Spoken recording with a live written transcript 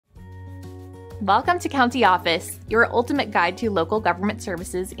Welcome to County Office, your ultimate guide to local government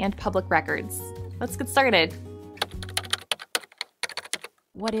services and public records. Let's get started.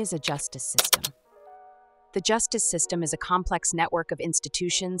 What is a justice system? The justice system is a complex network of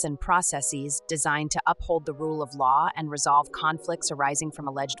institutions and processes designed to uphold the rule of law and resolve conflicts arising from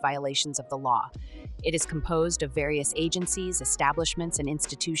alleged violations of the law. It is composed of various agencies, establishments, and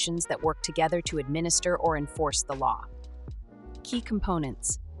institutions that work together to administer or enforce the law. Key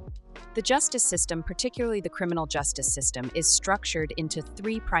components. The justice system, particularly the criminal justice system, is structured into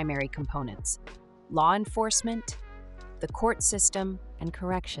three primary components: law enforcement, the court system, and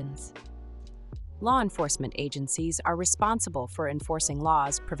corrections. Law enforcement agencies are responsible for enforcing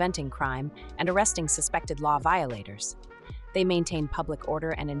laws, preventing crime, and arresting suspected law violators. They maintain public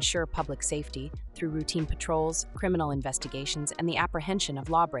order and ensure public safety through routine patrols, criminal investigations, and the apprehension of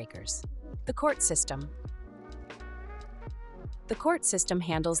lawbreakers. The court system. The court system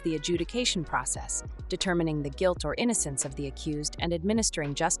handles the adjudication process, determining the guilt or innocence of the accused and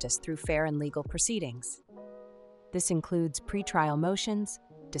administering justice through fair and legal proceedings. This includes pretrial motions,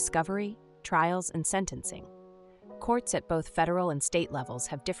 discovery, trials, and sentencing. Courts at both federal and state levels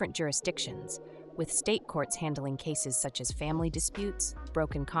have different jurisdictions, with state courts handling cases such as family disputes,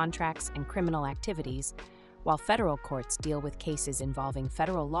 broken contracts, and criminal activities, while federal courts deal with cases involving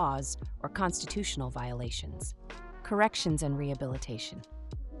federal laws or constitutional violations. Corrections and rehabilitation.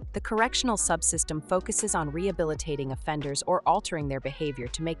 The correctional subsystem focuses on rehabilitating offenders or altering their behavior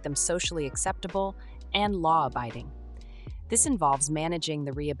to make them socially acceptable and law-abiding. This involves managing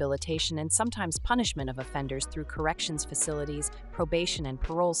the rehabilitation and sometimes punishment of offenders through corrections facilities, probation, and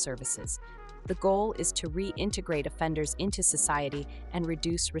parole services. The goal is to reintegrate offenders into society and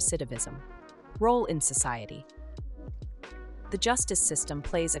reduce recidivism. Role in society. The justice system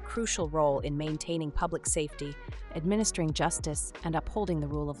plays a crucial role in maintaining public safety, administering justice, and upholding the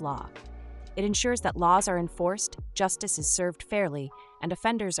rule of law. It ensures that laws are enforced, justice is served fairly, and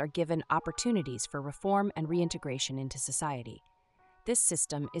offenders are given opportunities for reform and reintegration into society. This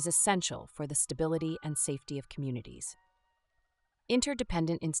system is essential for the stability and safety of communities.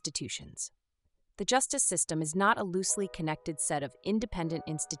 Interdependent institutions. The justice system is not a loosely connected set of independent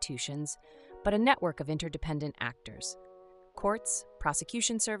institutions, but a network of interdependent actors. Courts,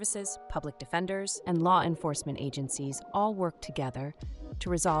 prosecution services, public defenders, and law enforcement agencies all work together to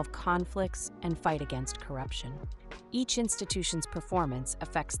resolve conflicts and fight against corruption. Each institution's performance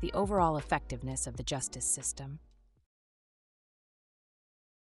affects the overall effectiveness of the justice system.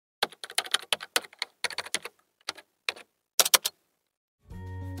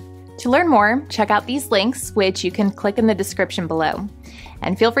 To learn more, check out these links, which you can click in the description below.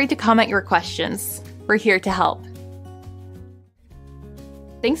 And feel free to comment your questions. We're here to help.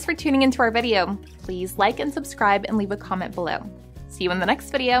 Thanks for tuning into our video. Please like and subscribe and leave a comment below. See you in the next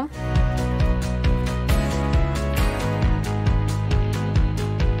video.